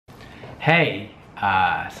Hey,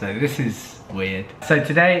 so this is weird. So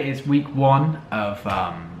today is week 1 of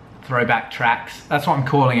throwback tracks. That's what I'm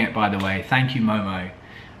calling it, by the way. Thank you, Momo.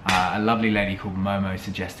 A lovely lady called Momo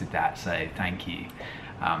suggested that, so thank you.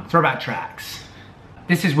 Throwback tracks.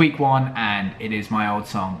 This is week 1 and it is my old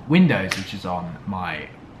song Windows, which is on my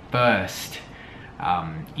first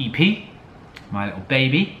EP, My Little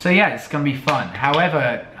Baby. So yeah, it's gonna be fun.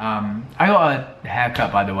 However, I got a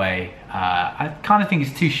haircut, by the way. I kind of think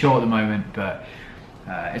it's too short at the moment, but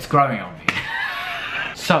it's growing on me.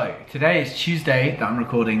 So today is Tuesday that I'm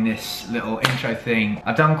recording this little intro thing.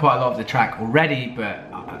 I've done quite a lot of the track already, but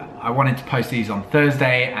I wanted to post these on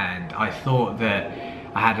Thursday, and I thought that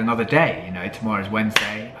I had another day, you know, tomorrow's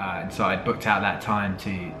Wednesday, and so I booked out that time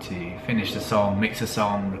to finish the song, mix the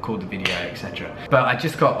song, record the video, etc. But I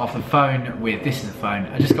just got off the phone with, this is the phone,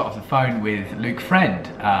 I just got off the phone with Luke Friend,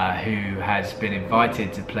 who has been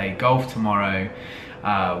invited to play golf tomorrow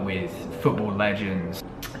with football legends.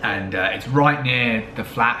 And it's right near the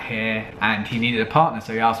flat here, and he needed a partner,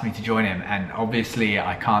 so he asked me to join him, and obviously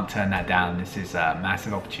I can't turn that down. This is a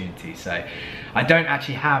massive opportunity, so I don't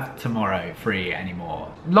actually have tomorrow free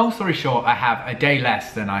anymore. Long story short, I have a day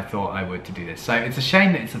less than I thought I would to do this, so it's a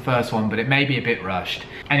shame that it's the first one, but it may be a bit rushed.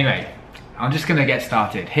 Anyway, I'm just gonna get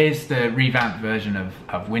started. Here's the revamped version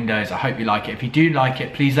of Windows. I hope you like it. If you do like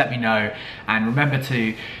it, please let me know. And remember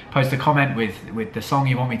to post a comment with the song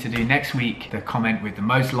you want me to do next week. The comment with the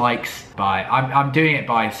most likes I'm doing it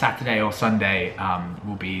by Saturday or Sunday,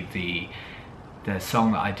 will be the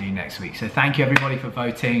song that I do next week. So thank you everybody for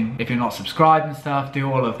voting. If you're not subscribed and stuff,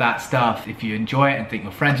 do all of that stuff. If you enjoy it and think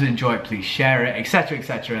your friends would enjoy it, please share it, etc,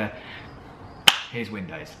 etc. Here's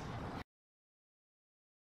Windows.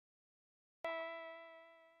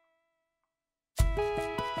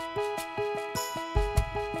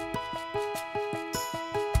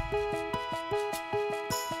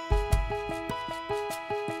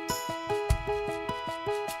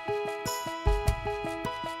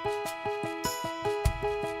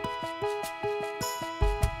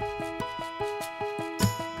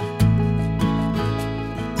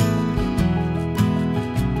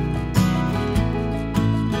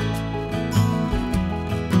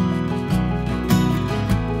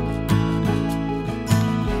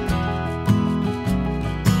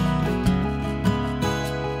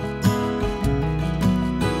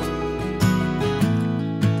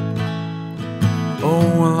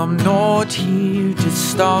 I'm not here to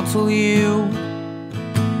startle you.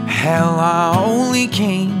 Hell, I only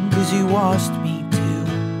came 'cause you asked me to.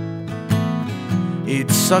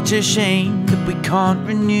 It's such a shame that we can't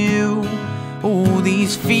renew all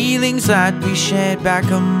these feelings that we shared back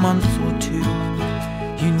a month or two.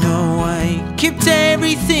 You know I kept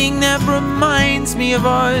everything that reminds me of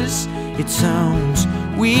us. It sounds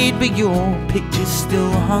weird, but your picture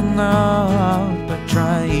still hung up. I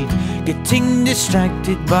tried getting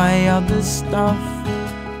distracted by other stuff,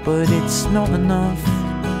 but it's not enough.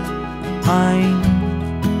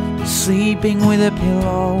 I'm sleeping with a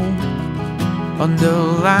pillow under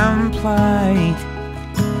lamplight,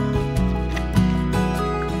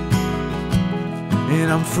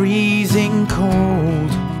 and I'm freezing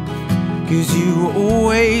cold, 'cause you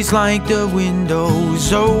always like the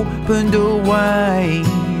windows opened wide.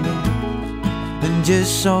 And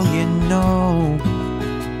just so you know,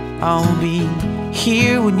 I'll be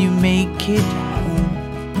here when you make it home.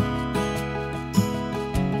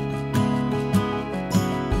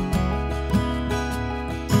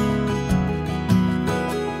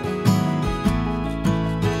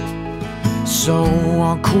 So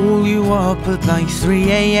I'll call you up at like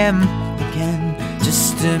 3 AM again,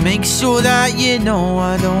 just to make sure that you know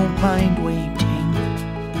I don't mind waiting.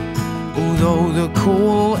 Although the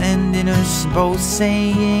call ended us both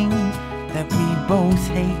saying that we both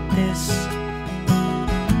hate this.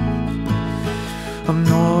 I'm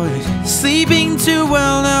not sleeping too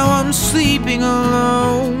well now, I'm sleeping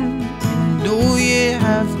alone. And all you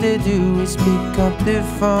have to do is pick up the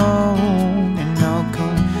phone, and I'll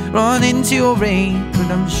come run into your rain. But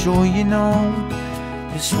I'm sure you know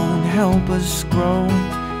this won't help us grow.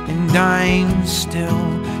 And I'm still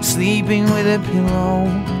sleeping with a pillow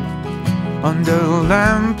under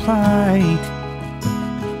lamplight,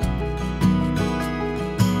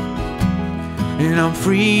 and I'm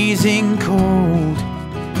freezing cold,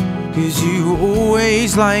 'cause you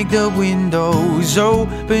always like the windows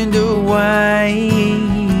opened wide.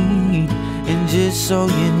 And just so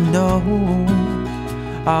you know,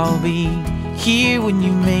 I'll be here when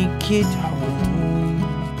you make it home.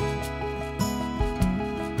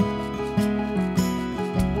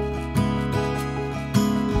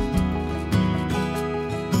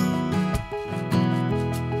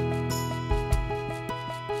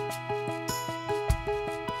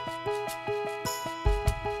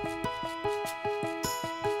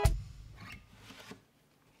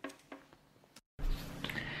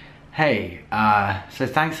 Hey, so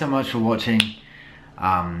thanks so much for watching.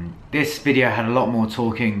 This video had a lot more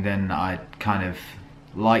talking than I'd kind of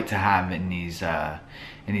like to have in these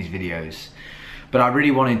videos, but I really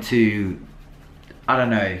wanted to, I don't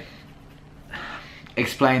know,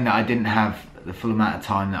 explain that I didn't have the full amount of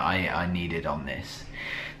time that I needed on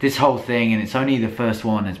this whole thing, and it's only the first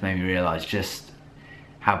one that's made me realize just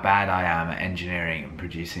how bad I am at engineering and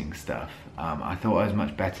producing stuff. I thought I was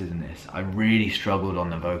much better than this. I really struggled on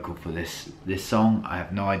the vocal for this song. I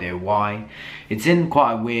have no idea why. It's in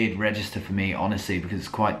quite a weird register for me, honestly, because it's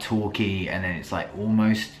quite talky and then it's like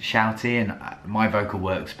almost shouty, and my vocal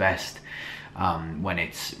works best when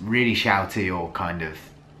it's really shouty or kind of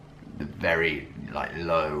the very like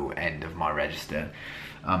low end of my register.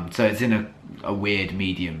 So it's in a weird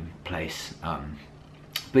medium place.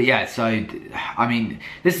 But yeah, so, I mean,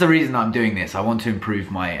 this is the reason I'm doing this. I want to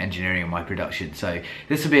improve my engineering and my production. So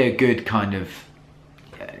this will be a good kind of,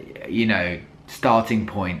 you know, starting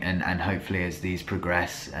point, and hopefully as these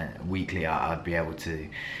progress weekly, I'll be able to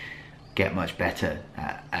get much better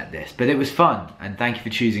at this. But it was fun, and thank you for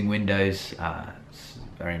choosing Windows. It's a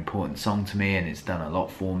very important song to me, and it's done a lot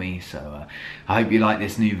for me. So I hope you like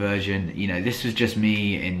this new version. You know, this was just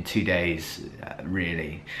me in 2 days,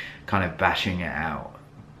 really kind of bashing it out.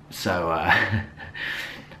 So,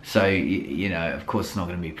 so you know, of course it's not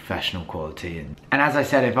going to be professional quality, and as I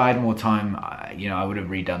said, if I had more time, you know, I would have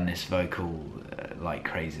redone this vocal like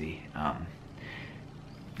crazy.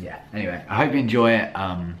 Yeah, anyway, I hope you enjoy it.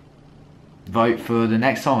 Vote for the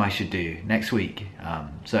next song I should do next week.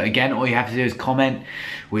 So again, all you have to do is comment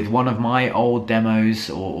with one of my old demos,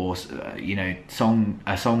 or you know,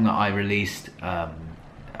 a song that I released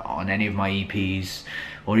on any of my EPs,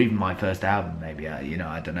 or even my first album, maybe, you know,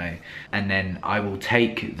 I don't know. And then I will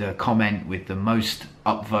take the comment with the most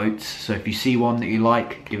upvotes. So if you see one that you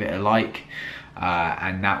like, give it a like,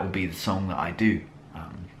 and that will be the song that I do.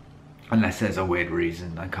 Unless there's a weird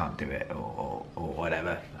reason I can't do it, or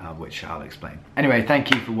whatever, which I'll explain. Anyway,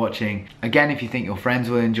 thank you for watching. Again, if you think your friends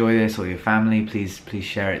will enjoy this, or your family, please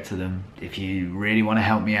share it to them. If you really want to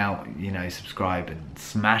help me out, you know, subscribe and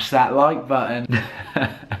smash that like button.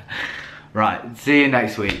 Right, see you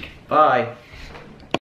next week. Bye.